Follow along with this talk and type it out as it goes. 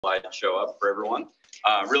slide show up for everyone.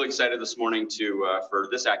 Really excited this morning to, for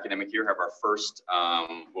this academic year, have our first,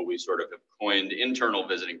 what we sort of have coined internal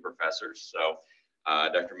visiting professors. So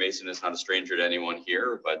Dr. Mason is not a stranger to anyone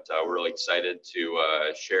here, but we're really excited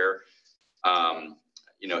to share,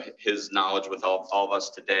 you know, his knowledge with all of us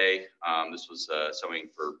today. This was something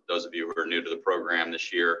for those of you who are new to the program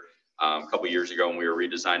this year. A couple of years ago when we were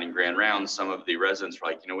redesigning Grand Rounds, some of the residents were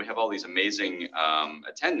like, you know, we have all these amazing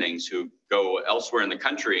attendings who go elsewhere in the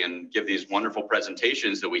country and give these wonderful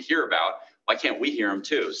presentations that we hear about. Why can't we hear them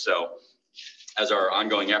too? So as our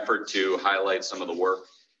ongoing effort to highlight some of the work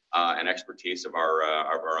and expertise of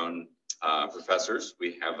our own professors,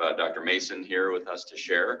 we have Dr. Mason here with us to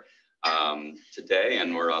share today,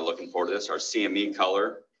 and we're looking forward to this. Our CME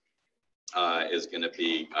color is going to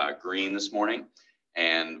be green this morning.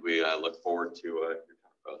 And we look forward to your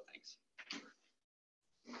talk. Oh, thanks.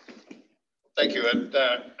 Thank you. And,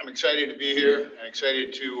 I'm excited to be here and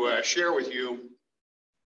excited to share with you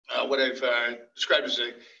what I've described as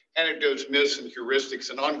anecdotes, myths, and heuristics,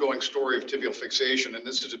 an ongoing story of tibial fixation. And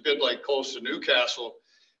this is a bit like Close to Newcastle,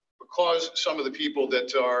 because some of the people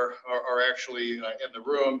that are actually in the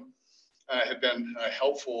room have been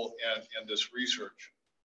helpful in this research.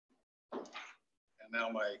 And now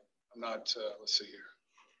I'm not, let's see here.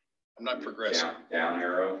 I'm not progressing. Down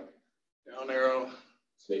arrow. Down arrow.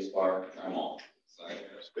 Space bar. I'm all.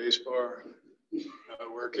 Space bar.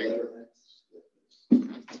 Not working.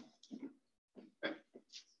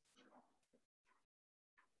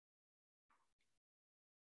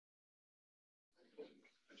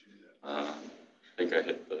 I think I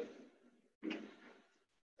hit the.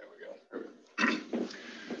 There we go.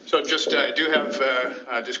 So just I do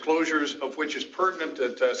have disclosures of which is pertinent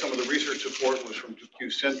that some of the research support was from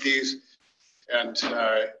Synthes, and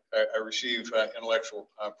I receive intellectual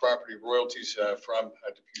property royalties from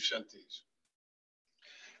Synthes.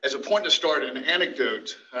 As a point to start, an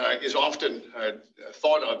anecdote is often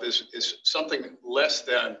thought of as something less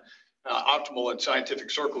than optimal in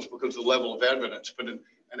scientific circles because of the level of evidence. But an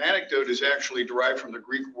anecdote is actually derived from the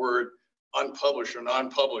Greek word unpublished or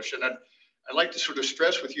non-published. And I'd like to sort of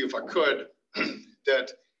stress with you, if I could,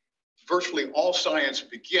 that virtually all science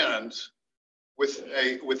begins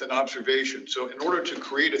with an observation. So in order to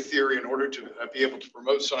create a theory, in order to be able to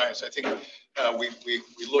promote science, I think we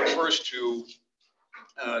look first to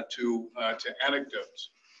anecdotes.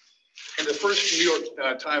 In the first New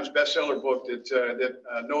York Times bestseller book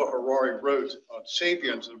that Noah Harari wrote on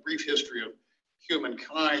Sapiens, A Brief History of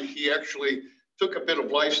Humankind, he actually took a bit of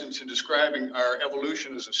license in describing our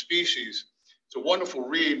evolution as a species. It's a wonderful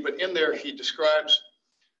read, but in there he describes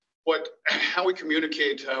how we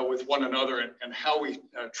communicate with one another and how we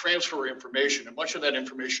transfer information. And much of that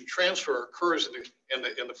information transfer occurs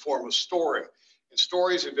in the form of story. And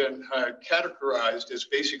stories have been categorized as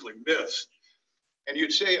basically myths. And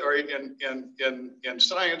you'd say, all right, in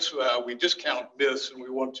science, we discount myths and we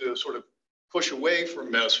want to sort of push away from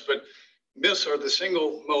myths, but myths are the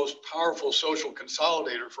single most powerful social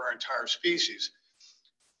consolidator for our entire species.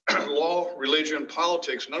 Law, religion,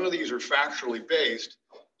 politics, none of these are factually based,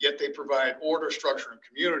 yet they provide order, structure, and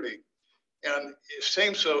community. And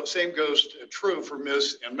same goes true for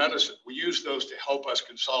myths and medicine. We use those to help us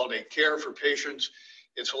consolidate care for patients.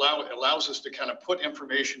 It allows us to kind of put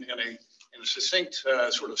information in a succinct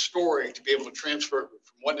sort of story to be able to transfer it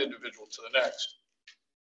from one individual to the next.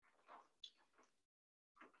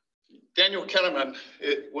 Daniel Kahneman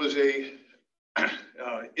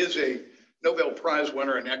is a Nobel Prize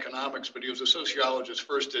winner in economics, but he was a sociologist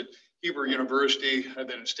first at Hebrew University and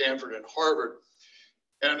then at Stanford and Harvard.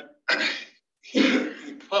 And he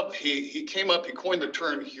coined the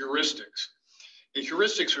term heuristics. And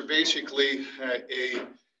heuristics are basically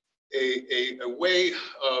a way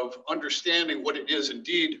of understanding what it is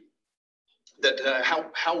indeed that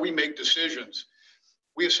how we make decisions.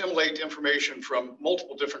 We assimilate information from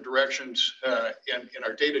multiple different directions in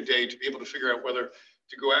our day-to-day to be able to figure out whether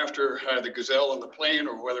to go after the gazelle on the plane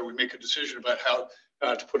or whether we make a decision about how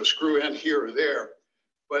to put a screw in here or there.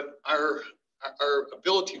 But our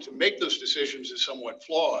ability to make those decisions is somewhat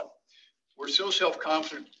flawed. We're so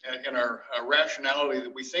self-confident in our rationality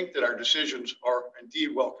that we think that our decisions are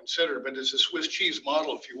indeed well considered, but it's a Swiss cheese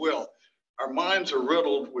model, if you will. Our minds are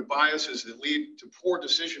riddled with biases that lead to poor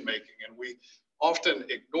decision-making, and we often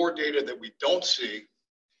ignore data that we don't see,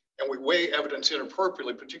 and we weigh evidence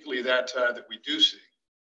inappropriately, particularly that we do see.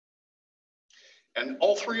 And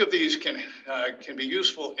all three of these can be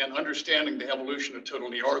useful in understanding the evolution of total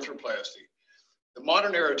knee arthroplasty. The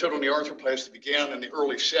modern era of total knee arthroplasty began in the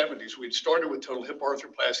early 70s. We'd started with total hip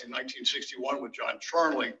arthroplasty in 1961 with John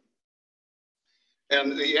Charnley.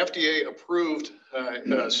 And the FDA approved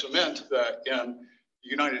cement in the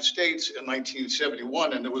United States in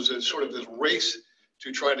 1971, and there was a sort of this race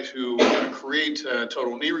to try to create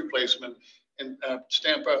total knee replacement and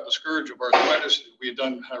stamp out the scourge of arthritis that we had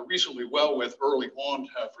done reasonably well with early on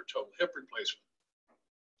for total hip replacement.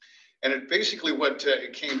 And it basically what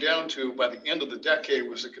it came down to by the end of the decade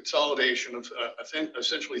was the consolidation of, I think,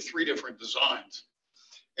 essentially 3 different designs.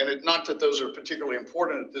 And not that those are particularly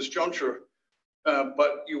important at this juncture,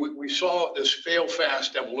 but we saw this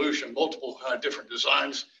fail-fast evolution. Multiple different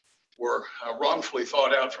designs were wrongfully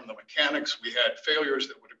thought out from the mechanics. We had failures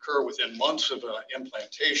that would occur within months of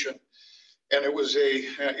implantation. And it was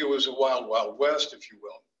a wild, wild west, if you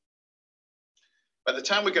will. By the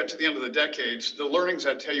time we got to the end of the decades, the learnings,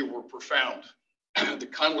 I tell you, were profound. The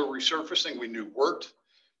condylar resurfacing we knew worked.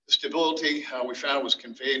 The stability we found was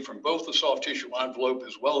conveyed from both the soft tissue envelope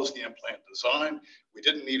as well as the implant design. We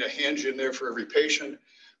didn't need a hinge in there for every patient,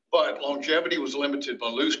 but longevity was limited by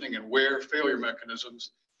loosening and wear, failure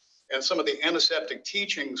mechanisms, and some of the antiseptic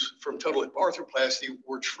teachings from total hip arthroplasty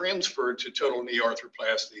were transferred to total knee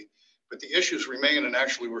arthroplasty, but the issues remain and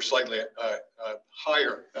actually were slightly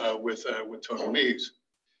higher with total knees.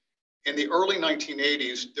 In the early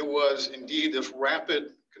 1980s, there was indeed this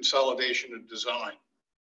rapid consolidation of design.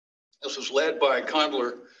 This was led by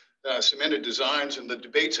condylar cemented designs, and the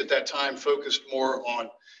debates at that time focused more on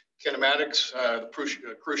kinematics,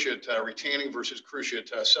 cruciate retaining versus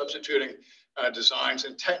cruciate substituting designs,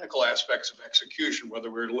 and technical aspects of execution, whether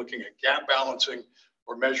we were looking at gap balancing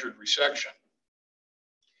or measured resection.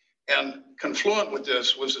 And confluent with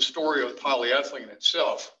this was the story of polyethylene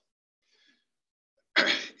itself.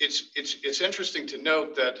 It's interesting to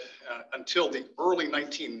note that until the early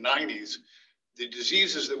 1990s, the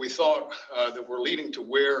diseases that we thought that were leading to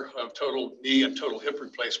wear of total knee and total hip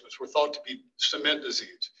replacements were thought to be cement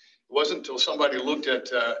disease. It wasn't until somebody looked at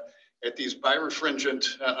these birefringent,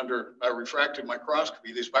 under refractive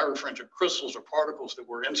microscopy, these birefringent crystals or particles that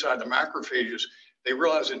were inside the macrophages, they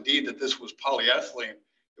realized indeed that this was polyethylene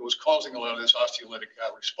that was causing a lot of this osteolytic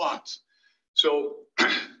response. So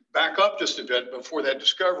back up just a bit before that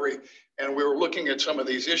discovery, and we were looking at some of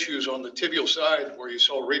these issues on the tibial side where you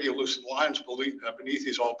saw radiolucent lines beneath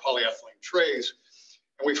these all polyethylene trays.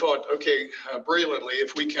 And we thought, okay, brilliantly,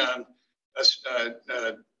 if we can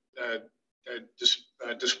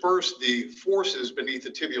disperse the forces beneath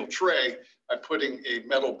the tibial tray by putting a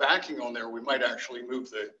metal backing on there, we might actually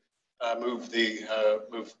move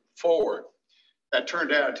forward. That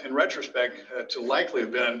turned out, in retrospect, to likely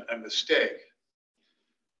have been a mistake.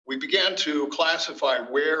 We began to classify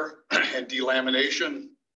wear and delamination,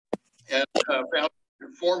 and found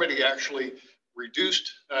conformity actually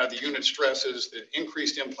reduced the unit stresses that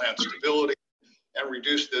increased implant stability and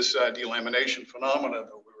reduced this delamination phenomena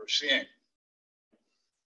that we were seeing.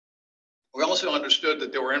 We also understood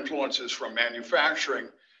that there were influences from manufacturing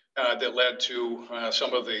that led to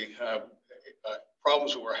some of the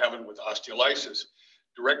problems that we're having with osteolysis.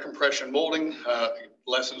 Direct compression molding,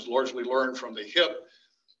 lessons largely learned from the hip,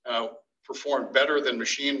 performed better than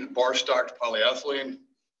machine bar stocked polyethylene.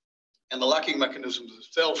 And the locking mechanisms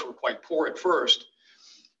themselves were quite poor at first.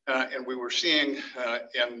 And we were seeing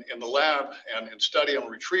in the lab and in study on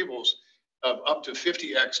retrievals of up to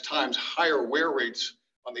 50x times higher wear rates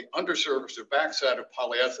on the undersurface or backside of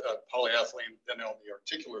polyethylene than on the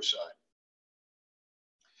articular side.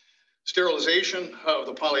 Sterilization of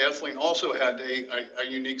the polyethylene also had a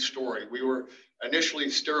unique story. We were initially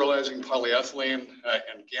sterilizing polyethylene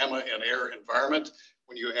in gamma and air environment.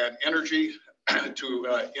 When you add energy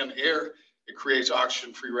in air, it creates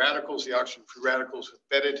oxygen-free radicals. The oxygen-free radicals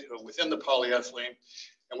embedded within the polyethylene,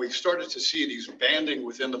 and we started to see these banding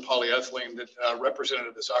within the polyethylene that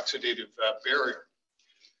represented this oxidative barrier.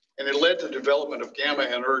 And it led to the development of gamma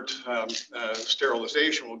inert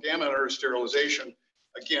sterilization. Well, gamma inert sterilization,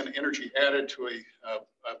 again, energy added to a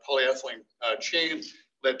polyethylene chain,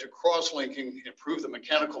 led to cross-linking, improved the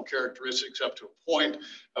mechanical characteristics up to a point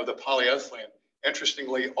of the polyethylene.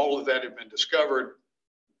 Interestingly, all of that had been discovered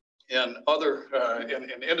in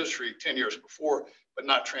in industry 10 years before, but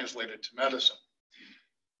not translated to medicine.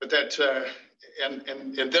 But that,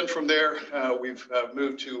 and then from there, we've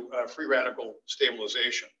moved to free radical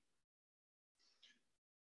stabilization.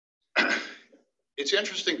 It's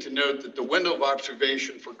interesting to note that the window of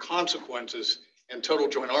observation for consequences in total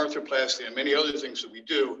joint arthroplasty and many other things that we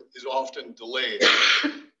do is often delayed.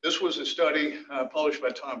 This was a study published by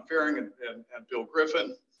Tom Faring and Bill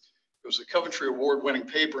Griffin. It was a Coventry Award-winning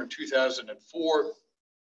paper in 2004,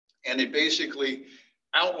 and it basically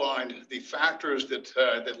outlined the factors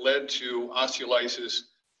that led to osteolysis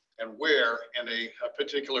and wear in a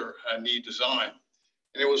particular knee design.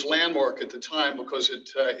 And it was landmark at the time because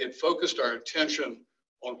it focused our attention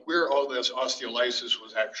on where all this osteolysis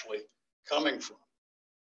was actually coming from.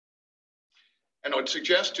 And I would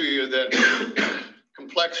suggest to you that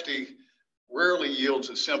complexity rarely yields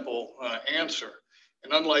a simple answer.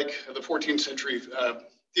 And unlike the 14th century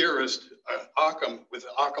theorist Occam with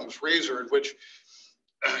Occam's razor, in which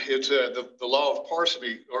it's the law of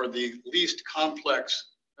Parsimony, or the least complex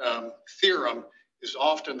theorem, is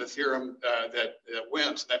often the theorem that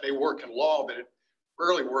wins. That may work in law, but it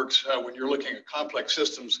rarely works when you're looking at complex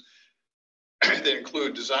systems that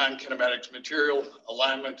include design, kinematics, material,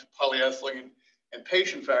 alignment, polyethylene, and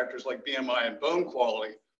patient factors like BMI and bone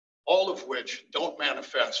quality, all of which don't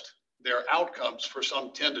manifest their outcomes for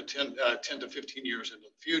some 10 to 15 years into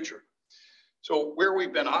the future. So where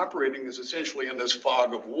we've been operating is essentially in this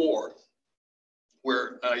fog of war,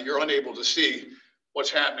 where you're unable to see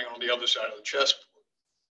what's happening on the other side of the chessboard.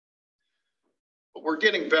 But we're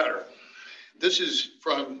getting better. This is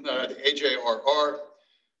from the AJRR,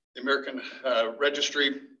 the American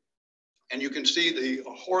Registry. And you can see the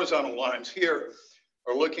horizontal lines here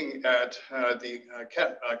are looking at the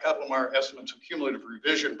Kaplan-Meier estimates of cumulative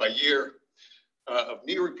revision by year of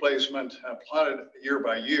knee replacement plotted year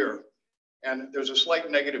by year. And there's a slight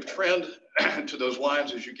negative trend to those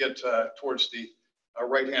lines as you get towards the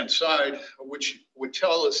right-hand side, which would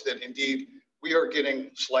tell us that indeed we are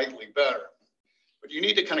getting slightly better. But you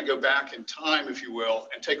need to kind of go back in time, if you will,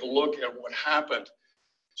 and take a look at what happened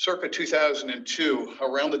circa 2002,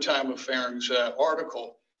 around the time of Farring's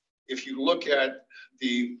article. If you look at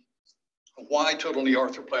why total knee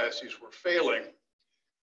arthroplasties were failing,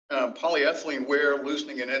 polyethylene wear,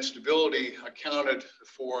 loosening, and instability accounted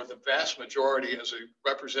for the vast majority, as a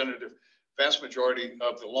representative, vast majority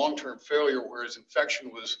of the long-term failure, whereas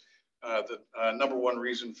infection was the #1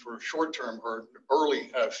 reason for short-term or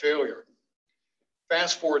early failure.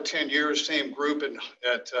 Fast forward 10 years, same group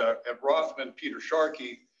at Rothman, Peter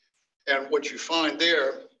Sharkey, and what you find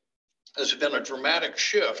there has been a dramatic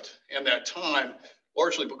shift in that time,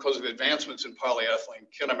 largely because of advancements in polyethylene,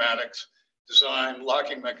 kinematics, design,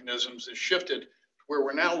 locking mechanisms has shifted to where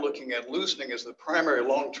we're now looking at loosening as the primary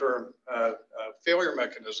long-term failure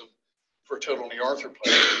mechanism for total knee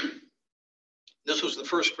arthroplasty. This was the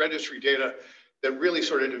first registry data that really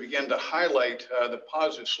started to begin to highlight the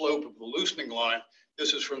positive slope of the loosening line.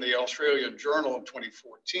 This is from the Australian Journal in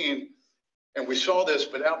 2014. And we saw this,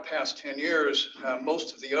 but out past 10 years,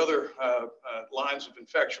 most of the other lines of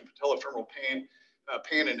infection, patellofemoral pain,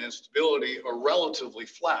 pain and instability are relatively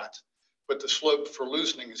flat, but the slope for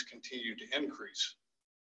loosening has continued to increase.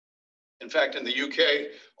 In fact, in the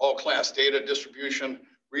UK, all-class data distribution,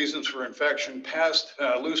 reasons for infection past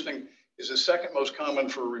loosening is the second most common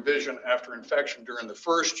for revision after infection during the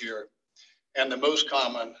first year, and the most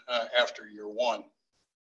common after year 1.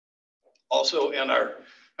 Also in our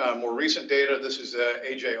more recent data, this is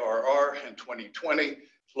AJRR in 2020,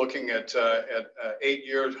 looking at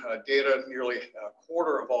 8-year data. Nearly a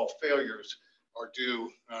quarter of all failures are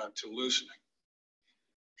due to loosening.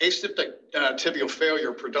 Asymptotic tibial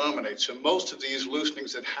failure predominates, so most of these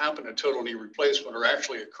loosenings that happen in total knee replacement are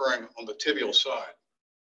actually occurring on the tibial side.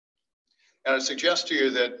 And I suggest to you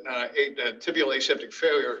that tibial aseptic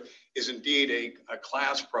failure is indeed a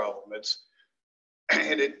class problem.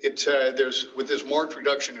 There's with this marked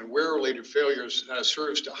reduction in wear-related failures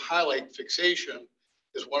serves to highlight fixation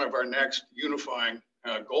as one of our next unifying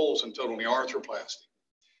goals in total knee arthroplasty.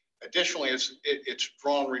 Additionally, it's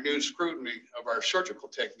drawn renewed scrutiny of our surgical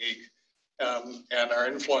technique and our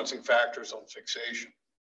influencing factors on fixation.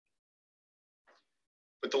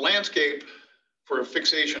 But the landscape for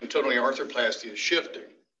fixation in total knee arthroplasty is shifting.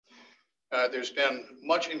 There's been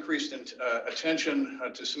much increased attention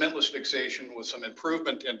to cementless fixation with some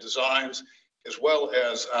improvement in designs, as well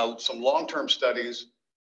as some long-term studies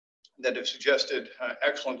that have suggested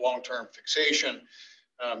excellent long-term fixation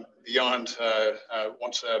beyond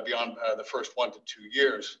the first 1 to 2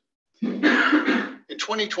 years. In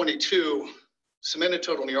 2022, cemented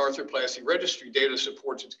total knee arthroplasty registry data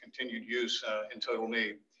supports its continued use in total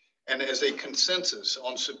knee. And as a consensus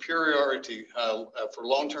on superiority for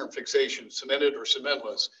long-term fixation, cemented or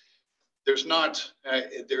cementless, there is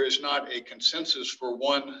not a consensus for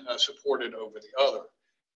one supported over the other.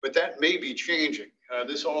 But that may be changing.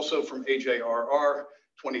 This also from AJRR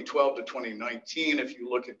 2012 to 2019. If you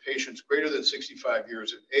look at patients greater than 65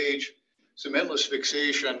 years of age, cementless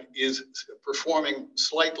fixation is performing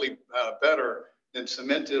slightly better than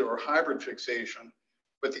cemented or hybrid fixation,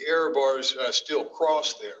 but the error bars still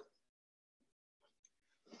cross there.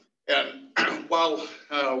 And while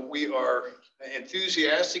we are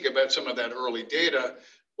enthusiastic about some of that early data,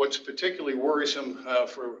 what's particularly worrisome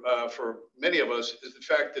for many of us is the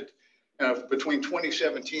fact that between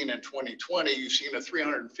 2017 and 2020, you've seen a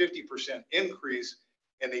 350% increase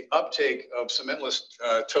in the uptake of cementless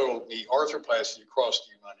total knee arthroplasty across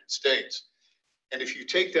the United States. And if you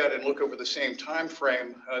take that and look over the same time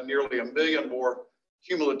frame, nearly 1 million more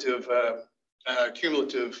cumulative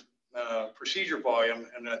procedure volume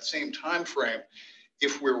in that same time frame,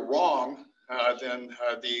 if we're wrong, then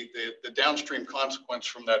the downstream consequence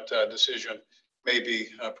from that decision may be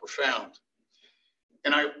profound.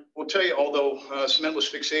 And I will tell you, although cementless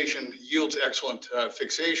fixation yields excellent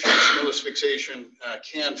fixation, cementless fixation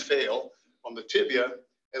can fail on the tibia,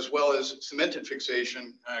 as well as cemented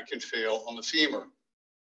fixation can fail on the femur.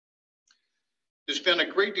 There's been a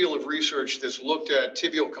great deal of research that's looked at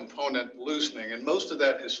tibial component loosening, and most of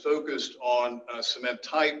that is focused on cement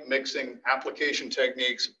type, mixing, application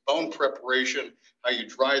techniques, bone preparation, how you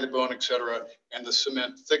dry the bone, et cetera, and the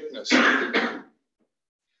cement thickness.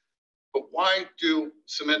 But why do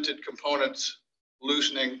cemented components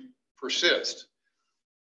loosening persist?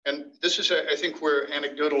 And this is, I think, where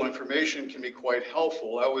anecdotal information can be quite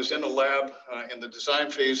helpful. I was in a lab in the design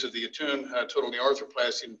phase of the Attune total knee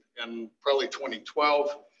arthroplasty in probably 2012.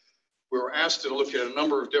 We were asked to look at a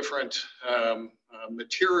number of different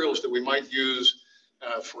materials that we might use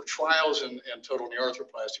for trials in total knee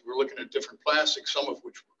arthroplasty. We were looking at different plastics, some of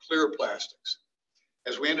which were clear plastics.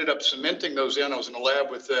 As we ended up cementing those in, I was in a lab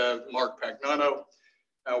with Mark Pagnano.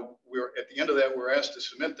 We were at the end of that, we were asked to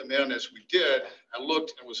cement them in. As we did, I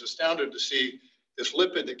looked and was astounded to see this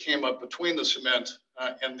lipid that came up between the cement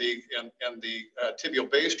and the tibial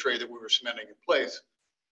base tray that we were cementing in place.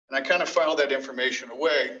 And I kind of filed that information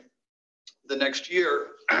away. The next year,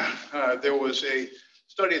 there was a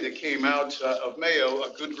study that came out of Mayo,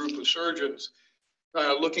 a good group of surgeons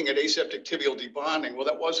looking at aseptic tibial debonding. Well,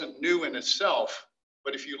 that wasn't new in itself.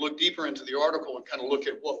 But if you look deeper into the article and kind of look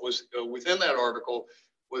at what was within that article,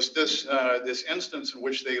 was this instance in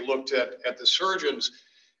which they looked at the surgeons,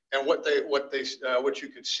 and what you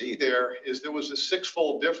could see there is there was a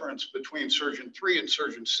 6-fold difference between surgeon 3 and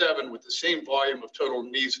surgeon 7 with the same volume of total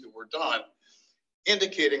knees that were done,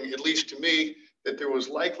 indicating, at least to me, that there was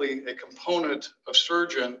likely a component of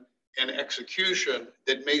surgeon and execution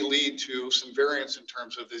that may lead to some variance in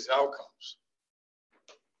terms of these outcomes.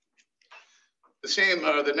 The same,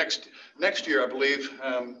 the next year, I believe,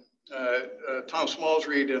 Tom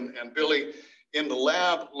Smallsreed and Billy in the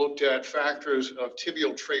lab looked at factors of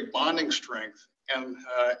tibial tray bonding strength and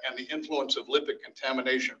the influence of lipid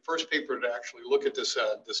contamination. First paper to actually look at this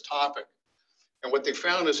topic. And what they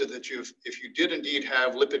found is that if you did indeed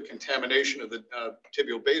have lipid contamination of the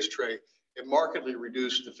tibial base tray, it markedly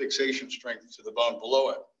reduced the fixation strength to the bone below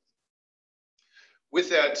it. With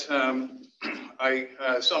that, I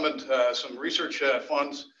summoned some research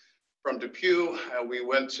funds from Depew.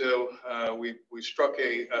 We struck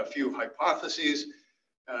a few hypotheses,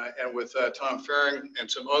 and with Tom Faring and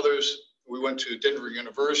some others, we went to Denver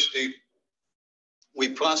University. We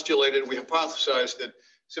hypothesized that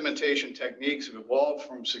cementation techniques have evolved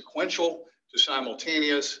from sequential to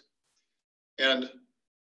simultaneous, and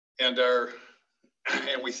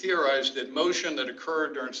we theorized that motion that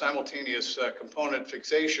occurred during simultaneous component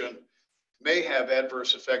fixation may have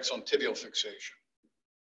adverse effects on tibial fixation.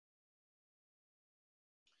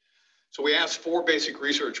 So we asked 4 basic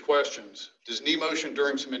research questions. Does knee motion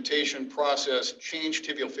during cementation process change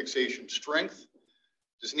tibial fixation strength?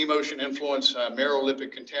 Does knee motion influence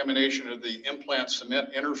marrow-lipid contamination of the implant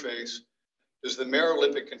cement interface? Does the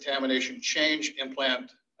marrow-lipid contamination change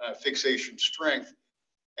implant fixation strength?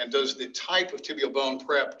 And does the type of tibial bone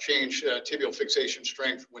prep change tibial fixation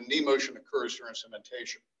strength when knee motion occurs during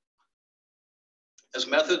cementation? As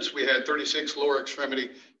methods, we had 36 lower extremity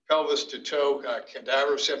pelvis to toe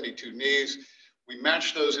cadaver, 72 knees. We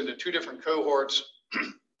matched those into 2 different cohorts,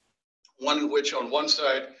 one in which on one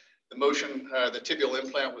side, the tibial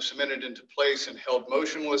implant was cemented into place and held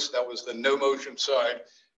motionless. That was the no motion side.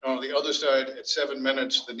 And on the other side, at 7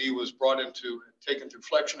 minutes, the knee was taken through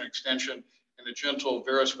flexion and extension, and a gentle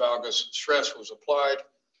varus valgus stress was applied.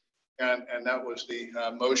 And that was the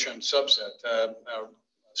motion subset,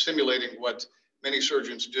 simulating what many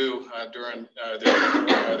surgeons do during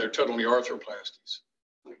their total knee arthroplasties.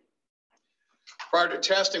 Prior to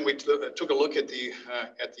testing, we took a look at the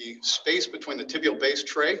space between the tibial base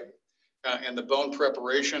tray and the bone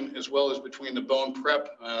preparation, as well as between the bone prep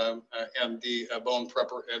and the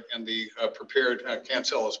prepared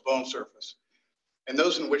cancellous bone surface. And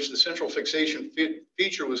those in which the central fixation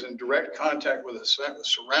feature was in direct contact with the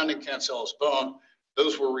surrounding cancellous bone,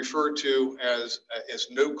 those were referred to as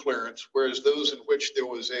no clearance, whereas those in which there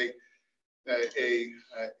was a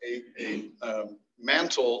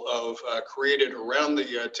mantle of created around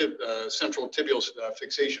the central tibial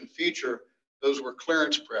fixation feature. Those were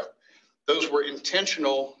clearance prep. Those were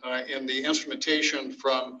intentional in the instrumentation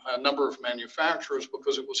from a number of manufacturers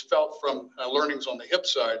because it was felt from learnings on the hip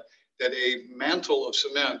side that a mantle of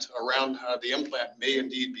cement around the implant may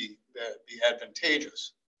indeed be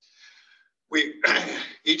advantageous.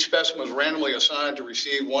 Each specimen was randomly assigned to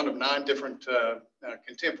receive one of 9 different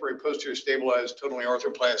contemporary posterior stabilized total knee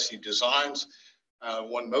arthroplasty designs,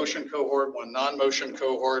 one motion cohort, one non-motion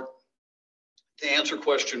cohort. To answer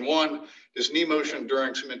question 1, does knee motion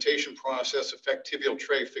during cementation process affect tibial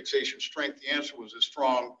tray fixation strength? The answer was a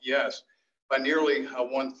strong yes. By nearly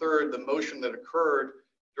 1/3, the motion that occurred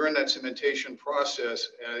during that cementation process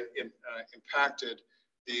impacted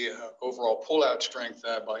the overall pull-out strength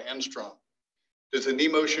by Enstrom. Does the knee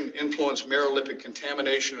motion influence marrow-lipid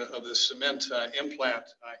contamination of the cement implant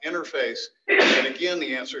interface? And again,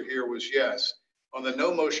 the answer here was yes. On the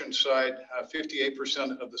no motion side,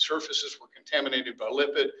 58% of the surfaces were contaminated by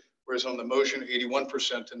lipid, whereas on the motion,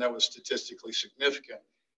 81%, and that was statistically significant.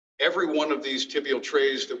 Every one of these tibial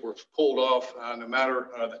trays that were pulled off, no matter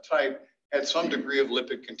the type, had some degree of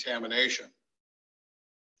lipid contamination.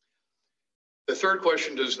 The third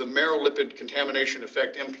question, does the marrow-lipid contamination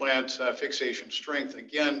affect implant fixation strength?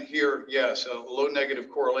 Again, here, yes, a low negative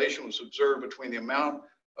correlation was observed between the amount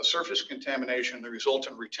of surface contamination and the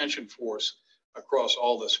resultant retention force across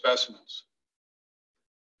all the specimens.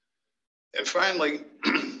 And finally,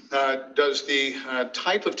 does the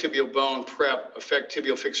type of tibial bone prep affect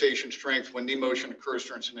tibial fixation strength when knee motion occurs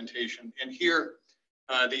during cementation? And here,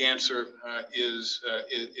 the answer is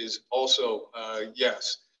also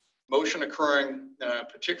yes. Motion occurring,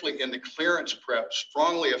 particularly in the clearance prep,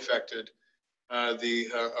 strongly affected the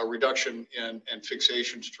reduction in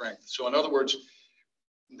fixation strength. So in other words,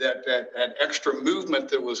 that extra movement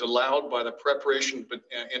that was allowed by the preparation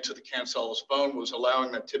into the cancellous bone was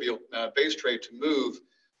allowing that tibial base tray to move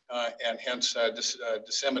and hence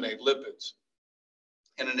disseminate lipids.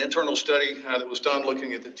 In an internal study that was done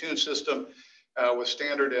looking at the tune system with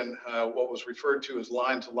standard and what was referred to as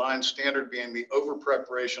line-to-line, standard being the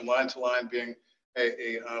over-preparation, line-to-line being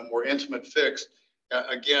a more intimate fix,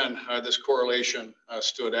 again, this correlation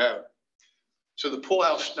stood out. So the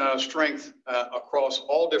pull-out strength across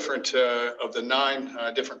all different of the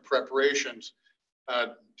 9 different preparations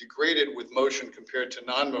degraded with motion compared to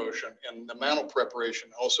non-motion, and the mantle preparation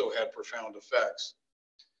also had profound effects.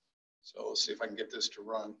 So let's see if I can get this to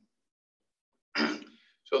run.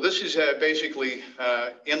 So this is basically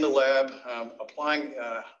in the lab applying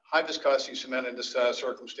high viscosity cement in this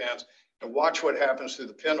circumstance, and watch what happens through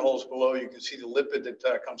the pinholes below. You can see the lipid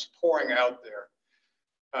that comes pouring out there.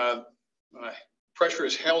 Pressure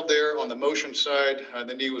is held there on the motion side.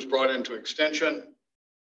 The knee was brought into extension,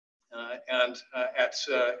 and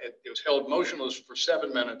it was held motionless for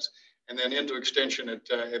 7 minutes, and then into extension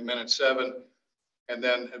at minute 7, and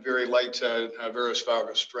then a very light varus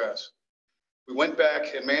valgus stress. We went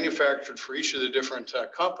back and manufactured for each of the different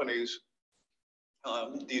companies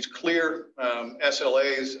these clear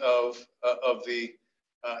SLAs of the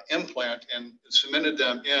implant and cemented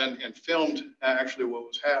them in and filmed actually what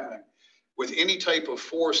was happening. With any type of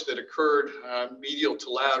force that occurred medial to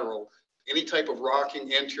lateral, any type of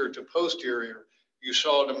rocking anterior to posterior, you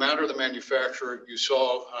saw, no matter the manufacturer, you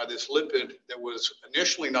saw this lipid that was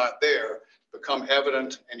initially not there become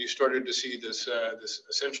evident, and you started to see this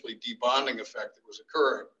essentially debonding effect that was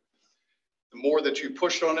occurring. The more that you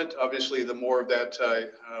pushed on it, obviously, the more of that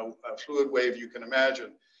fluid wave you can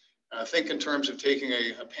imagine. Think in terms of taking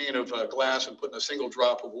a pane of glass and putting a single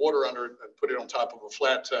drop of water under it and put it on top of a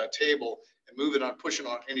flat table and move it on, pushing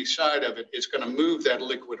on any side of it, it's going to move that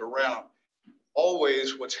liquid around.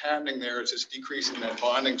 Always what's happening there is this decrease in that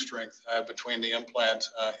bonding strength between the implant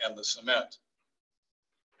and the cement.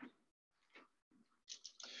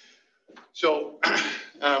 So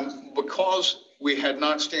because we had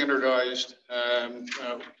not standardized,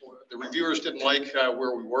 the reviewers didn't like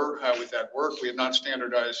where we were with that work. We had not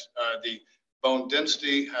standardized the bone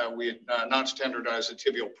density. We had not standardized the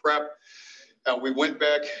tibial prep. We went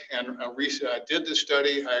back and did the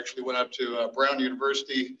study. I actually went up to Brown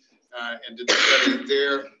University and did the study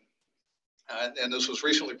there. And this was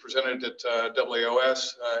recently presented at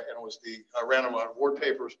AAOS, and it was the randomized award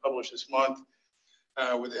paper was published this month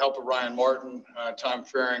with the help of Ryan Martin, Tom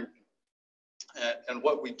Faring. And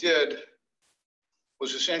what we did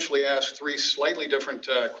was essentially ask 3 slightly different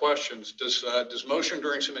questions. Does motion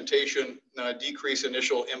during cementation decrease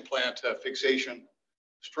initial implant fixation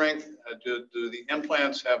strength? Do the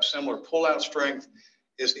implants have similar pull-out strength?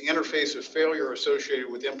 is the interface of failure associated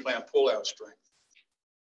with implant pullout strength.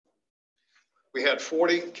 We had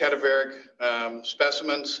 40 cadaveric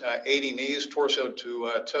specimens, 80 knees, torso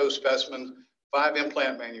to toe specimens, 5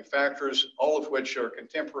 implant manufacturers, all of which are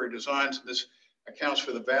contemporary designs. This accounts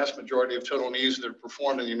for the vast majority of total knees that are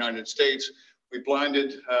performed in the United States. We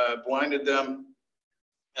blinded them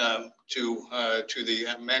to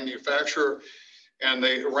the manufacturer, and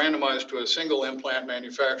they randomized to a single implant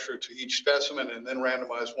manufacturer to each specimen, and then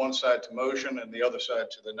randomized one side to motion and the other side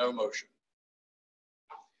to the no motion.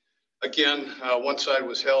 Again, one side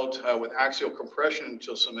was held with axial compression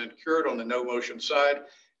until cement cured on the no motion side.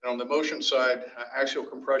 And on the motion side, axial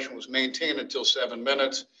compression was maintained until 7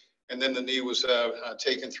 minutes. And then the knee was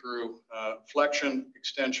taken through flexion,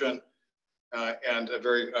 extension, and a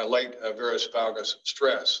very light varus valgus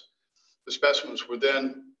stress. The specimens were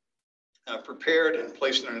then prepared and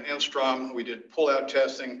placed in an instrom. We did pull-out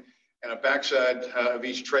testing, and a backside of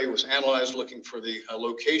each tray was analyzed, looking for the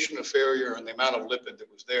location of failure and the amount of lipid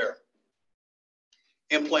that was there.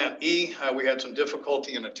 Implant E, we had some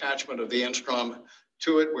difficulty in attachment of the instrom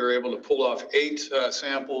to it. We were able to pull off 8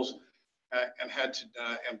 samples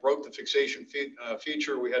and broke the fixation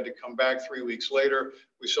feature. We had to come back 3 weeks later.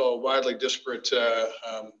 We saw a widely disparate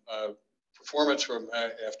performance from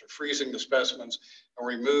after freezing the specimens, and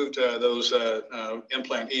removed those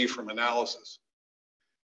implant E from analysis.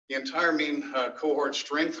 The entire mean cohort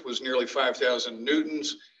strength was nearly 5,000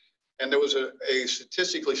 newtons. And there was a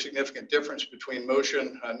statistically significant difference between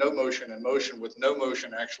motion, no motion, and motion, with no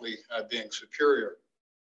motion actually being superior.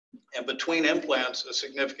 And between implants, a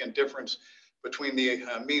significant difference between the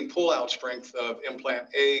mean pull-out strength of implant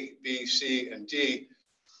A, B, C, and D,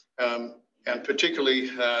 and particularly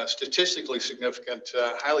statistically significant,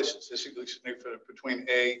 highly statistically significant between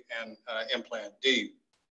A and implant D.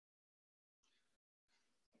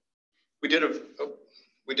 We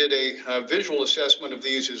did a visual assessment of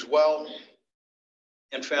these as well,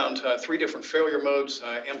 and found 3 different failure modes: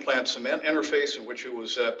 implant cement interface, in which it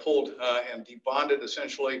was pulled and debonded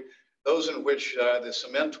essentially; those in which the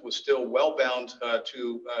cement was still well bound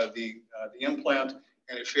to the implant,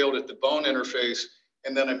 and it failed at the bone interface;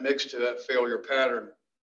 and then a mixed failure pattern.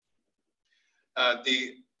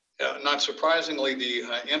 Not surprisingly, the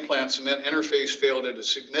implant cement interface failed at a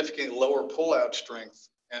significantly lower pull-out strength.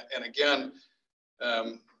 And again,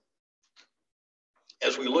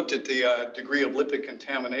 as we looked at the degree of lipid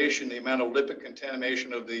contamination, the amount of lipid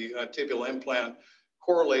contamination of the tibial implant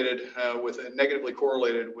correlated negatively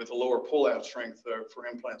correlated with a lower pull-out strength for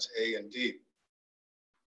implants A and D.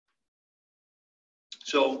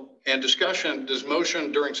 So, in discussion, does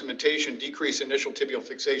motion during cementation decrease initial tibial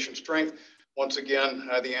fixation strength? Once again,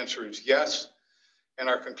 the answer is yes. And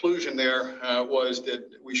our conclusion there was that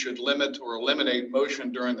we should limit or eliminate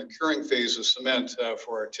motion during the curing phase of cement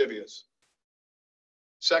for our tibias.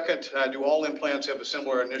 Second, do all implants have a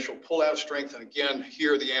similar initial pull-out strength? And again,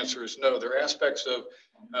 here the answer is no. There are aspects of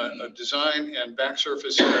design and back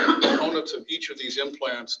surface components of each of these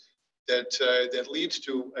implants that leads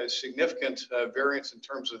to a significant variance in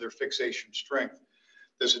terms of their fixation strength.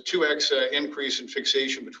 There's a 2x increase in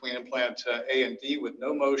fixation between implant A and D with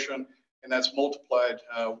no motion, and that's multiplied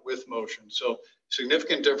with motion. So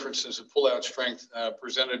significant differences of pull-out strength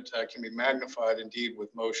presented can be magnified indeed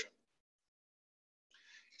with motion.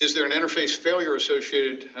 Is there an interface failure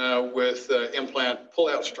associated with implant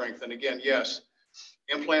pull-out strength? And again, yes.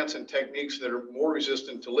 Implants and techniques that are more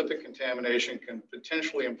resistant to lipid contamination can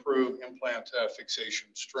potentially improve implant fixation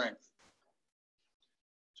strength.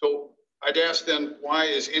 So I'd ask then, why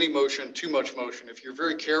is any motion too much motion? If you're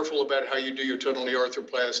very careful about how you do your total knee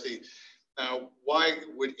arthroplasty, why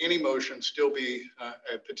would any motion still be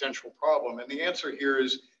a potential problem? And the answer here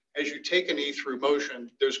is, as you take a knee through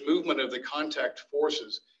motion, there's movement of the contact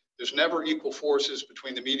forces. There's never equal forces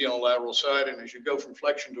between the medial and lateral side. And as you go from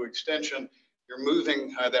flexion to extension, you're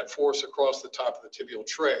moving that force across the top of the tibial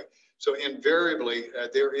tray. So invariably,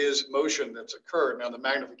 there is motion that's occurred. Now, the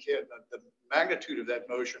magnitude of that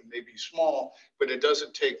motion may be small, but it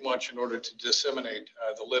doesn't take much in order to disseminate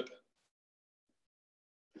the lipid.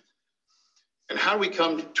 And how do we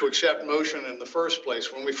come to accept motion in the first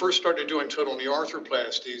place? When we first started doing total knee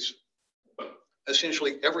arthroplasties,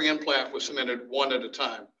 essentially every implant was cemented one at a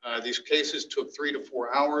time. These cases took 3 to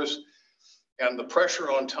 4 hours, and the pressure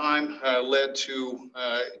on time led to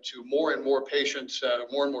more and more patients,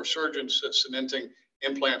 more and more surgeons cementing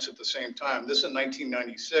implants at the same time. This in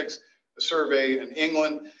 1996, a survey in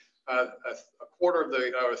England, a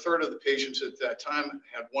third of the patients at that time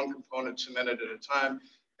had one component cemented at a time,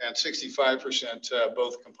 and 65%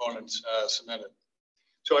 both components cemented.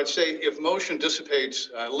 So I'd say if motion dissipates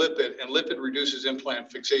lipid and lipid reduces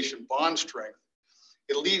implant fixation bond strength,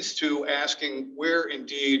 it leads to asking where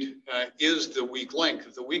indeed is the weak link.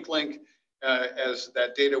 If the weak link, as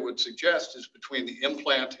that data would suggest, is between the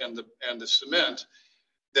implant and the cement,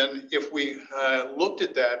 then if we looked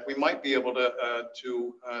at that, we might be able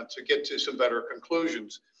to get to some better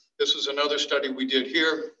conclusions. This is another study we did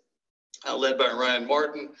here, led by Ryan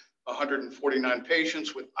Martin, 149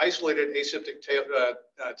 patients with isolated aseptic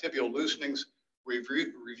tibial loosenings,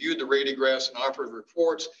 reviewed the radiographs and operative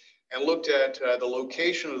reports, and looked at the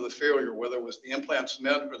location of the failure, whether it was the implant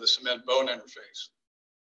cement or the cement bone interface.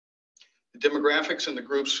 The demographics in the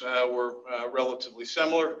groups were relatively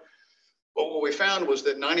similar. But what we found was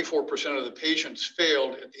that 94% of the patients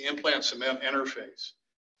failed at the implant cement interface.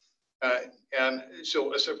 And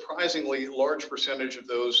so a surprisingly large percentage of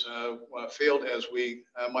those failed as we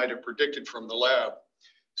might have predicted from the lab.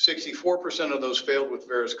 64% of those failed with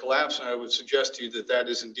varus collapse, and I would suggest to you that that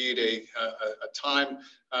is indeed a time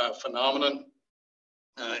phenomenon.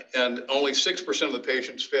 And only 6% of the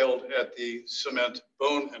patients failed at the cement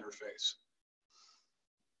bone interface.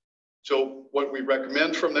 So what we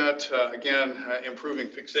recommend from that, again, improving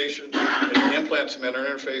fixation at the implant cement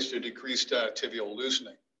interface to decrease tibial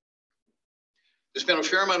loosening. There's been a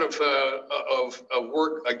fair amount of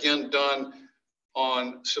work, again, done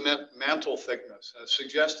on cement mantle thickness,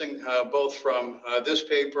 suggesting both from this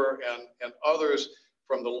paper and others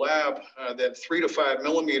from the lab that 3 to 5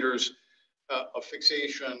 millimeters of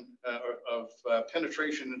fixation of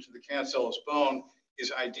penetration into the cancellous bone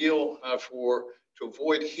is ideal to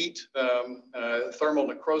avoid heat, thermal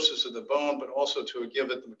necrosis of the bone, but also to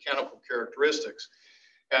give it the mechanical characteristics.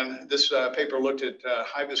 And this paper looked at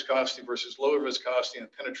high viscosity versus lower viscosity and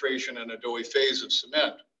penetration in a doughy phase of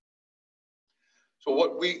cement. So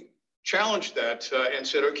what we challenged that and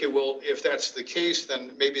said, okay, well, if that's the case,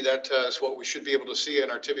 then maybe that is what we should be able to see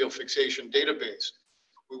in our tibial fixation database.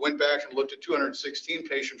 We went back and looked at 216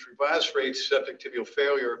 patients, revised for aseptic tibial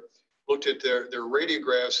failure, looked at their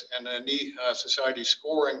radiographs and the knee society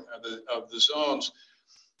scoring of the zones.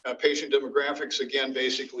 Patient demographics, again,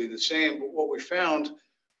 basically the same. But what we found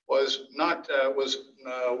was not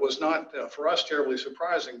for us terribly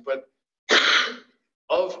surprising. But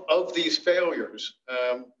of these failures,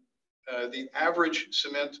 the average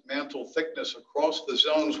cement mantle thickness across the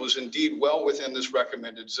zones was indeed well within this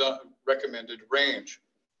recommended range.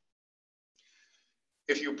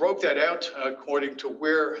 If you broke that out according to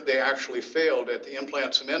where they actually failed at the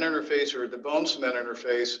implant cement interface or the bone cement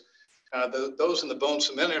interface, those in the bone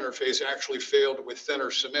cement interface actually failed with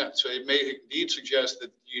thinner cement. So it may indeed suggest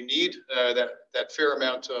that you need that fair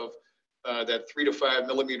amount of that 3 to 5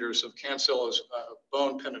 millimeters of cancellous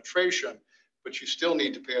bone penetration, but you still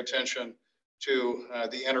need to pay attention to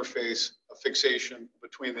the interface of fixation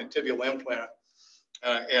between the tibial implant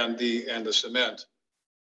and the cement.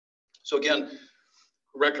 So again,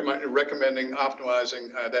 recommending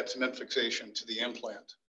optimizing that cement fixation to the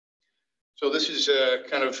implant. So this is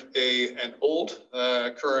kind of an old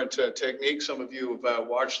current technique. Some of you have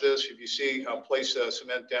watched this. If you see, I'll place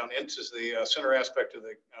cement down into the center aspect of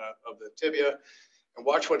the tibia, and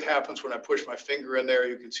watch what happens when I push my finger in there.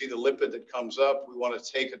 You can see the lipid that comes up. We want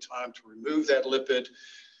to take a time to remove that lipid,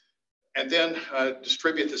 and then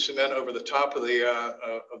distribute the cement over the top of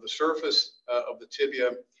the surface of the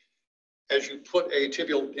tibia. As you put a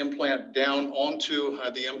tibial implant down onto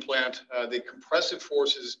the implant, the compressive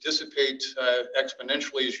forces dissipate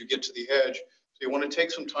exponentially as you get to the edge. So you want to take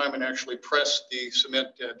some time and actually press the cement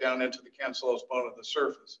down into the cancellous bone of the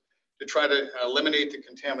surface. To try to eliminate the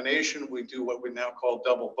contamination, we do what we now call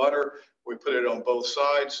double butter. We put it on both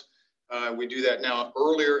sides. We do that now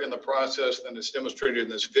earlier in the process than is demonstrated in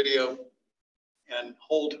this video, and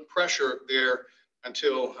hold pressure there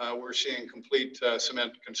until we're seeing complete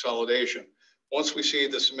cement consolidation. Once we see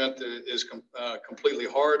the cement that is completely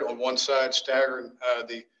hard on one side, staggering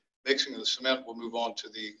the mixing of the cement, we'll move on to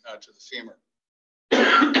the femur.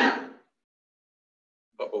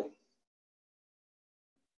 Uh-oh.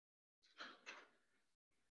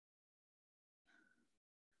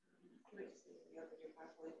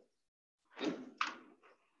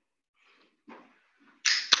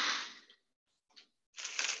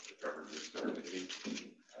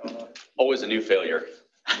 Always a new failure.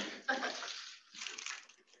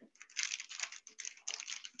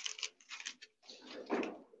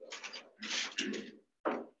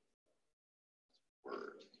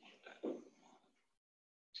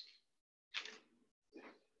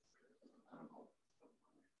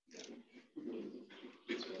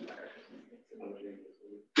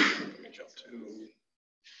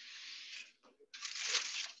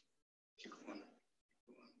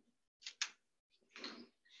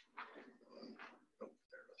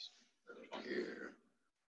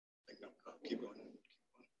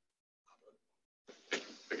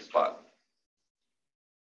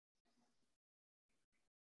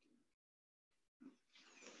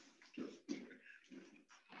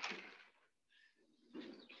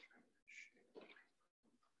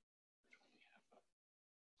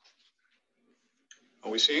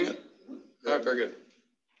 seeing it? All right, very good.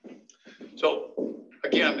 So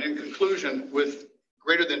again, in conclusion, with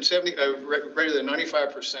greater than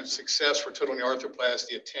 95% success for total knee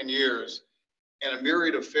arthroplasty at 10 years, and a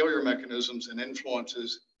myriad of failure mechanisms and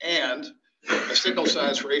influences, and a signal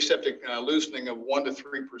size for aseptic loosening of 1 to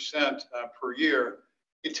 3% per year,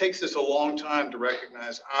 it takes us a long time to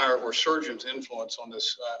recognize our or surgeons' influence on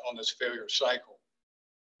this failure cycle.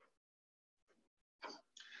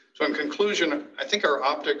 So in conclusion, I think our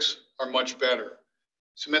optics are much better.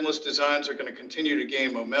 Cementless designs are going to continue to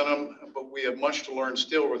gain momentum, but we have much to learn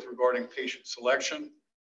still with regarding patient selection,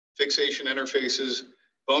 fixation interfaces,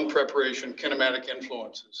 bone preparation, kinematic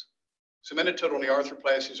influences. Cemented total knee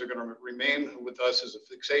arthroplasties are going to remain with us as a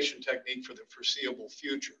fixation technique for the foreseeable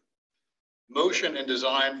future. Motion and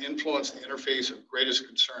design influence the interface of greatest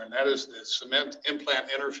concern. That is the cement implant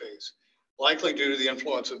interface, likely due to the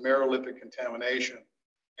influence of marrow lipid contamination,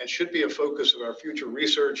 and should be a focus of our future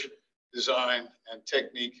research, design, and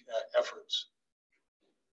technique efforts.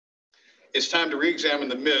 It's time to re-examine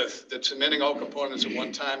the myth that cementing all components at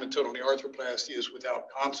one time in total knee arthroplasty is without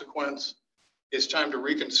consequence. It's time to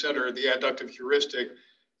reconsider the adductive heuristic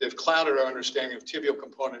that have clouded our understanding of tibial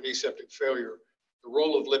component aseptic failure. The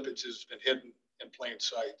role of lipids has been hidden in plain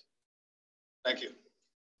sight. Thank you.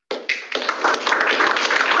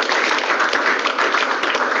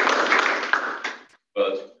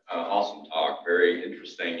 Well, awesome talk, very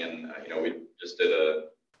interesting, and we just did a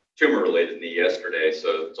tumor-related knee yesterday,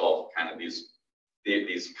 so it's all kind of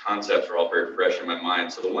these concepts are all very fresh in my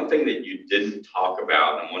mind. So the one thing that you didn't talk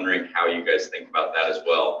about, I'm wondering how you guys think about that as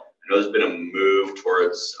well. I know there's been a move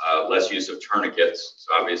towards less use of tourniquets.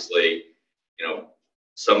 So obviously,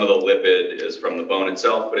 some of the lipid is from the bone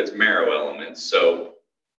itself, but it's marrow elements. So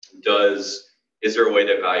is there a way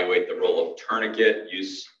to evaluate the role of tourniquet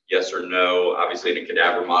use? Yes or no? Obviously, in a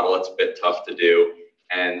cadaver model, it's a bit tough to do.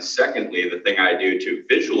 And secondly, the thing I do to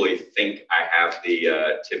visually think I have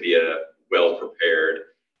the tibia well prepared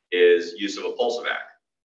is use of a pulsevac.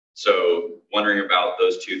 So wondering about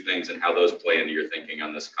those two things and how those play into your thinking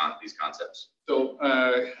on these concepts. So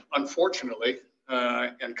unfortunately,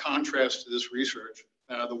 in contrast to this research,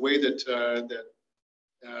 the way that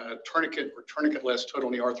tourniquet or tourniquetless total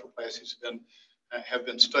knee arthroplasties have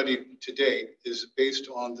been studied to date is based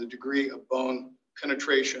on the degree of bone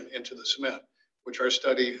penetration into the cement, which our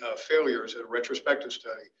study failures, a retrospective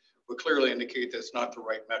study, would clearly indicate that's not the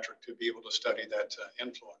right metric to be able to study that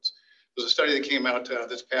influence. There's a study that came out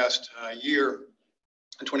this past year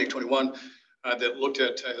in 2021 that looked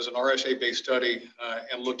at, as an RSA-based study,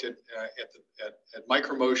 and looked at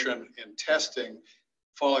micromotion in testing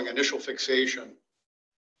following initial fixation.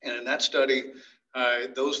 And in that study,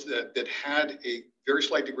 those that had a very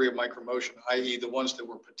slight degree of micromotion, i.e. the ones that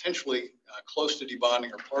were potentially close to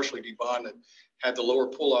debonding or partially debonded, had the lower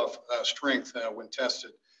pull-off strength when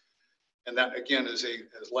tested. And that, again, is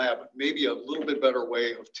lab, maybe a little bit better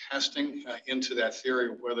way of testing into that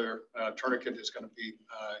theory of whether tourniquet is going to be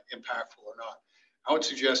impactful or not. I would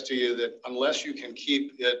suggest to you that unless you can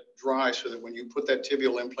keep it dry so that when you put that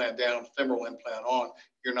tibial implant down, femoral implant on,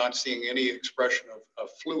 you're not seeing any expression of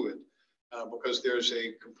fluid. Because there's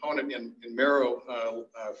a component in marrow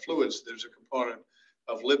fluids, there's a component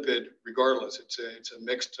of lipid regardless. It's a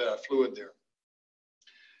mixed fluid there.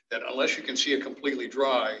 That unless you can see it completely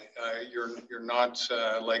dry, you're not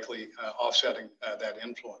likely offsetting that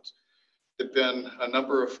influence. There've been a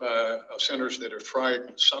number of centers that have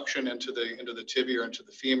tried suction into the tibia or into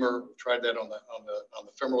the femur. We've tried that on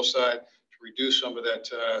the femoral side to reduce some of that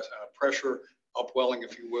pressure, upwelling,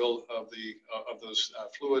 if you will, of those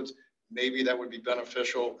fluids. Maybe that would be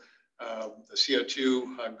beneficial. The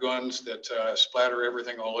CO2 guns that splatter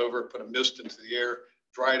everything all over, put a mist into the air,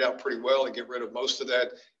 dry it out pretty well and get rid of most of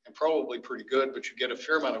that, and probably pretty good, but you get a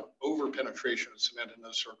fair amount of over-penetration of cement in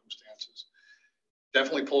those circumstances.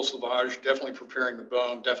 Definitely pulse lavage, definitely preparing the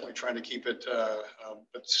bone, definitely trying to keep it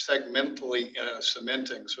but segmentally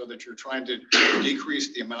cementing so that you're trying to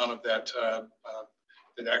decrease the amount of that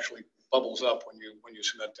that actually bubbles up when you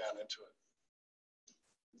cement down into it.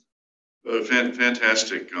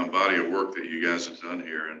 Fantastic body of work that you guys have done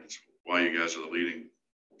here, and it's why you guys are the leading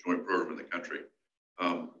joint program in the country.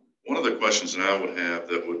 One of the questions that I would have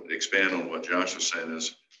that would expand on what Josh was saying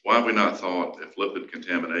is, why have we not thought if lipid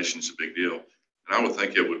contamination is a big deal? And I would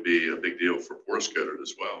think it would be a big deal for porous coated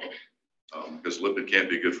as well, because lipid can't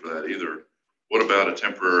be good for that either. What about a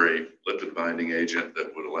temporary lipid binding agent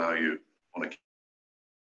that would allow you on a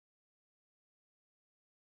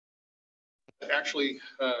Actually,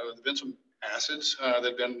 there've been some acids that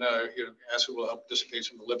have been, acid will help dissipate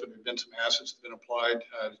some of the lipid. There've been some acids that have been applied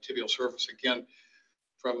to tibial surface. Again,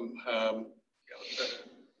 from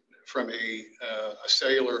from a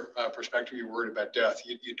cellular perspective, you're worried about death.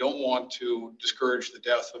 You don't want to discourage the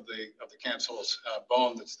death of the cancellous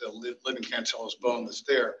bone, that's the living cancellous bone that's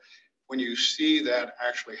there. When you see that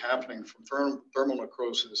actually happening from thermal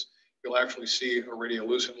necrosis, you'll actually see a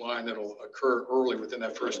radiolucent line that'll occur early within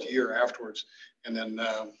that first year afterwards. And then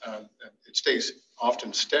it stays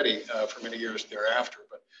often steady for many years thereafter.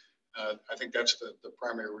 But I think that's the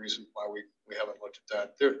primary reason why we haven't looked at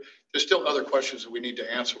that. There's still other questions that we need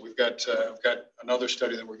to answer. We've got another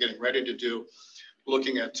study that we're getting ready to do,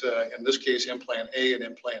 looking at, in this case, implant A and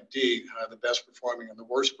implant D, the best performing and the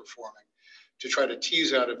worst performing, to try to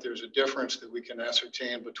tease out if there's a difference that we can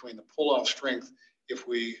ascertain between the pull-off strength if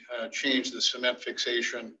we change the cement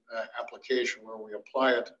fixation application, where we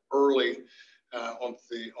apply it early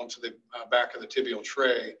onto the back of the tibial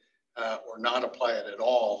tray, or not apply it at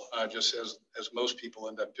all, just as most people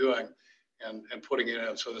end up doing, and putting it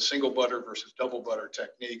in. So the single butter versus double butter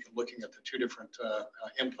technique, and looking at the two different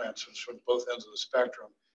implants from both ends of the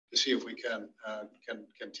spectrum to see if we can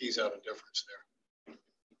tease out a difference there.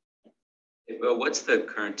 Hey, Bill, what's the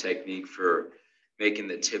current technique for making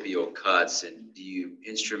the tibial cuts, and do you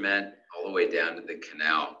instrument all the way down to the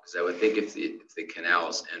canal? Because I would think if the canal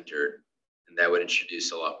is entered, and that would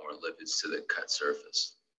introduce a lot more lipids to the cut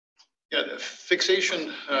surface. Yeah, the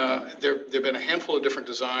fixation, there have been a handful of different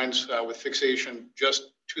designs with fixation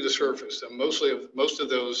just to the surface. And most of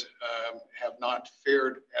those have not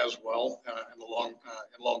fared as well in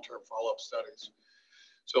long-term follow-up studies.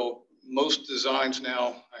 So most designs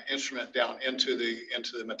now instrument down into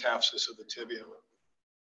the metaphysis of the tibia.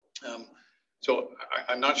 So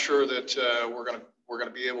I'm not sure that we're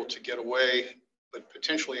gonna be able to get away, but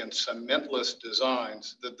potentially in cementless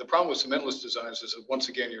designs. The problem with cementless designs is that, once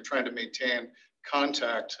again, you're trying to maintain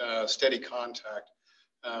contact, steady contact,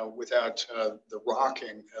 without the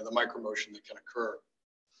rocking and the micromotion that can occur.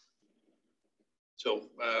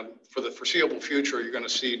 So for the foreseeable future, you're going to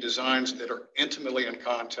see designs that are intimately in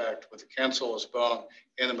contact with the cancellous bone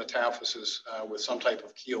and the metaphysis with some type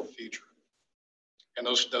of keel feature. And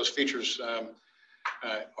those features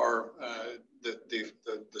are the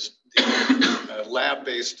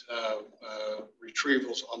lab-based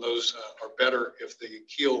retrievals on those are better if the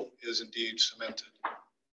keel is indeed cemented.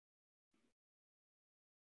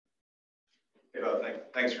 Hey,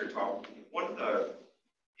 thanks for your talk. One of the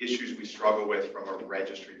issues we struggle with from a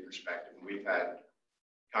registry perspective, and we've had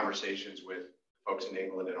conversations with folks in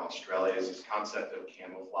England and Australia, is this concept of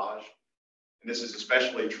camouflage. And this is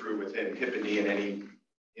especially true within hip and knee and any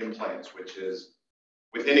implants, which is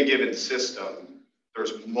within a given system,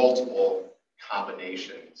 there's multiple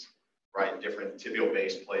combinations, right? Different tibial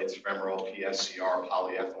base plates, femoral, PSCR,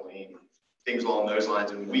 polyethylene, things along those lines.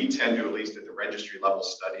 And we tend to, at least at the registry level,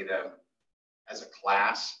 study them as a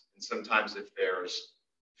class. And sometimes if there's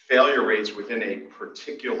failure rates within a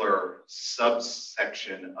particular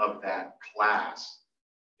subsection of that class,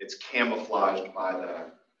 it's camouflaged by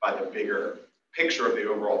the bigger picture of the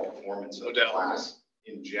overall performance of the class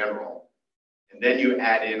in general. And then you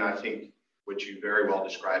add in, I think, what you very well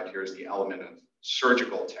described here is the element of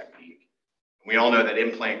surgical technique. And we all know that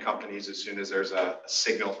implant companies, as soon as there's a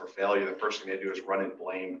signal for failure, the first thing they do is run and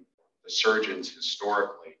blame the surgeons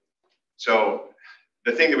historically. So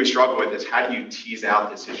the thing that we struggle with is, how do you tease out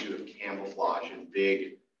this issue of camouflage in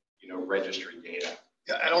big, registry data?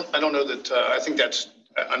 Yeah, I don't know that. I think that's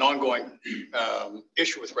an ongoing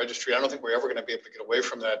issue with registry. I don't think we're ever going to be able to get away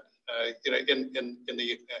from that. In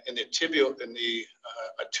the tibial, in the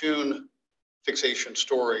attune fixation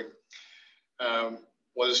story,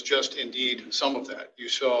 was just indeed some of that. You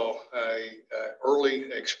saw a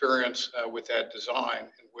early experience with that design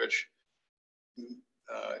in which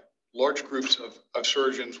large groups of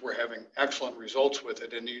surgeons were having excellent results with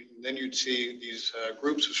it, and then you'd see these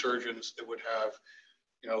groups of surgeons that would have,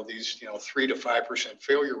 these 3 to 5%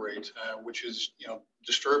 failure rate, which is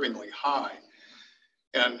disturbingly high,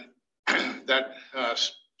 and that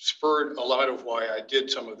spurred a lot of why I did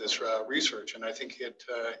some of this research, and I think it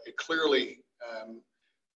clearly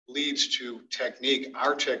leads to technique,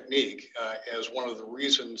 our technique, as one of the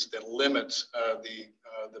reasons that limits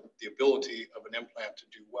the ability of an implant to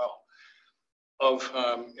do well.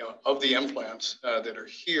 Of the implants that are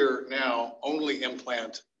here now, only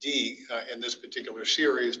implant D in this particular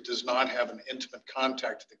series does not have an intimate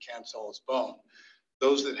contact to the cancellous bone.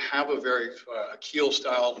 Those that have a very keel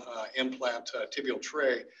style implant tibial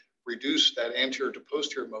tray reduce that anterior to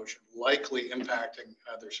posterior motion, likely impacting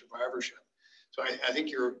their survivorship. So I think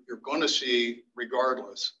you're going to see,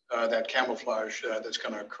 regardless, that camouflage that's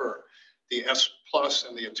going to occur. The S Plus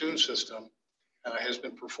and the Attune system has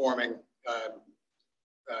been performing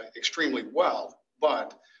extremely well,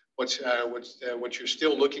 but what you're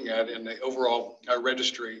still looking at in the overall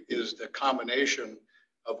registry is the combination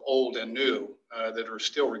of old and new that are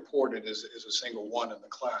still reported as a single one in the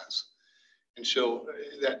class. And so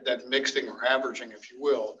that mixing or averaging, if you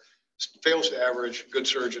will, fails to average good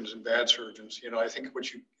surgeons and bad surgeons. You know, I think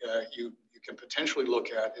what you can potentially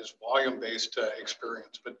look at is volume-based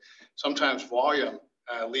experience, but sometimes volume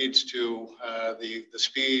leads to the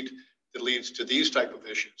speed that leads to these type of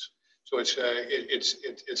issues. So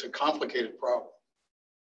it's a complicated problem.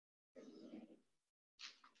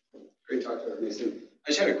 Great talk, Dr. Mason. I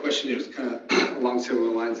just had a question. It was kind of along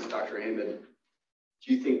similar lines as Dr. Hammond.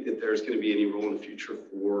 Do you think that there's going to be any role in the future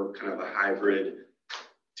for kind of a hybrid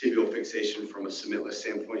tibial fixation from a cementless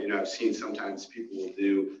standpoint? You know, I've seen sometimes people will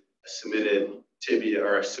do a cemented tibia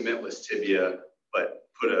or a cementless tibia, but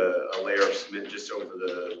put a layer of cement just over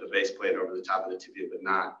the base plate over the top of the tibia, but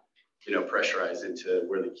not, you know, pressurized into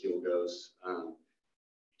where the keel goes.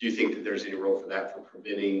 Do you think that there's any role for that for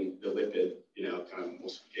preventing the lipid, you know, kind of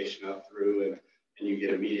emulsification up through and you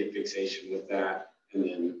get immediate fixation with that, and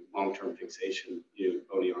then long-term fixation, you know,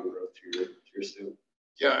 bony on growth through your stem?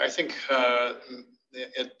 Yeah, I think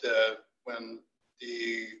when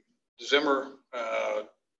the Zimmer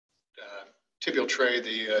tibial tray,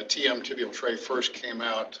 the TM tibial tray first came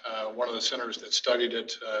out, one of the centers that studied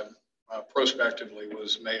it prospectively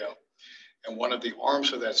was Mayo. And one of the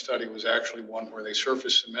arms of that study was actually one where they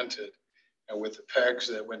surface cemented with the pegs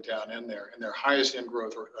that went down in there. And their highest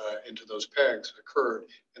ingrowth into those pegs occurred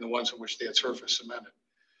in the ones in which they had surface cemented.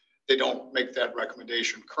 They don't make that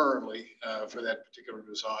recommendation currently for that particular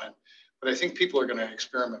design. But I think people are going to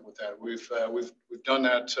experiment with that. We've done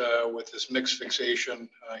that with this mixed fixation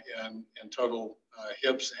in total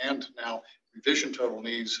hips and now revision total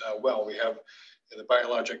knees. Well, we have the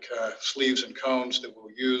biologic sleeves and cones that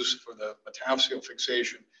we'll use for the metaphyseal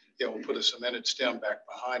fixation. Yeah, we'll put a cemented stem back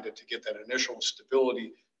behind it to get that initial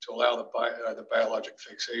stability to allow the biologic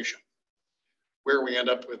fixation. Where we end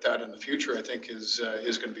up with that in the future, I think, is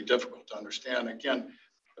going to be difficult to understand. Again,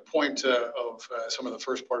 the point of some of the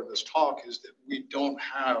first part of this talk is that we don't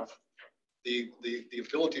have the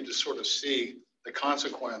ability to sort of see the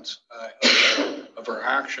consequence of our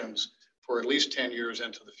actions for at least 10 years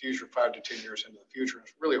into the future, 5 to 10 years into the future.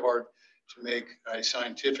 It's really hard to make a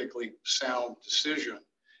scientifically sound decision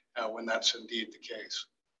when that's indeed the case.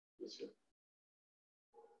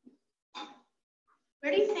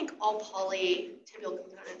 Where do you think all poly tibial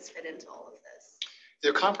components fit into all of this?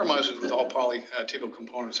 There are compromises with all poly tibial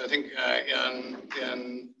components, I think,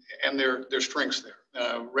 and their strengths there.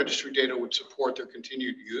 Registry data would support their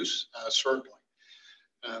continued use, certainly.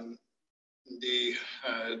 The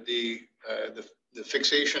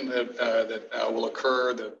fixation that will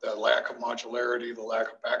occur, the lack of modularity, the lack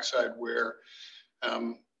of backside wear,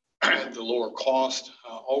 the lower cost,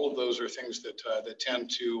 all of those are things that tend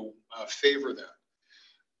to favor that.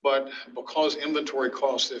 But because inventory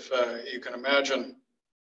costs, if you can imagine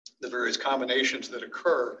the various combinations that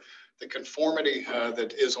occur, the conformity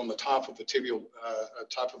that is on the top of the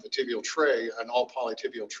tibial tray, an all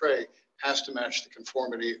polytibial tray, has to match the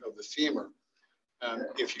conformity of the femur.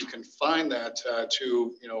 If you confine that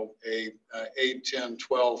to, you know, a 8, 10,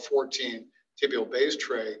 12, 14 tibial base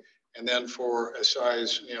tray, and then for a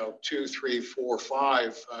size, you know, 2, 3, 4,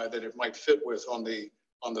 5 that it might fit with on the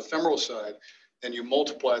femoral side, then you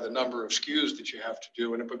multiply the number of SKUs that you have to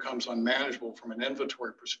do, and it becomes unmanageable from an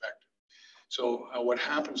inventory perspective. So what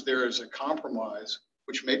happens there is a compromise,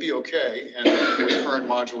 which may be okay, and with current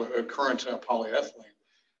polyethylene,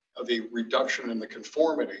 of the reduction in the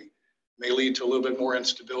conformity may lead to a little bit more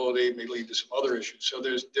instability, may lead to some other issues. So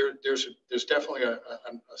there's definitely a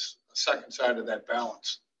second side of that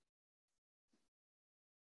balance.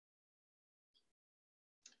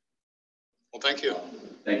 Well, thank you.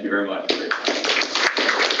 Thank you very much.